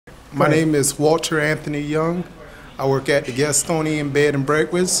My name is Walter Anthony Young. I work at the Gastonian Bed and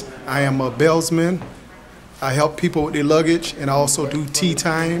Breakfast. I am a bellsman. I help people with their luggage, and I also do tea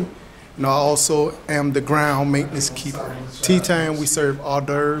time. And I also am the ground maintenance keeper. Tea time, we serve hors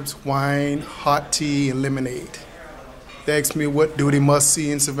d'oeuvres, wine, hot tea, and lemonade. They ask me what do they must see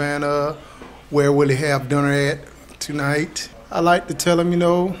in Savannah, where will they have dinner at tonight. I like to tell them,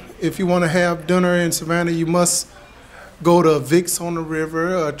 if you want to have dinner in Savannah, you must go to Vic's on the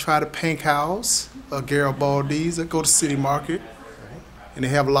River, or try the Pink House, or Garibaldi's, or go to City Market. And they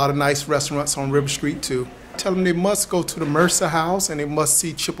have a lot of nice restaurants on River Street too. Tell them they must go to the Mercer House and they must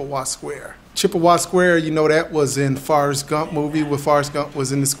see Chippewa Square. Chippewa Square, that was in Forrest Gump movie where Forrest Gump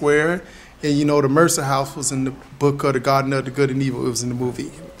was in the square. And the Mercer House was in the book of The Garden of the Good and Evil. It was in the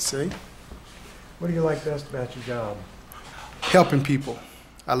movie. See? What do you like best about your job? Helping people.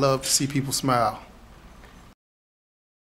 I love to see people smile.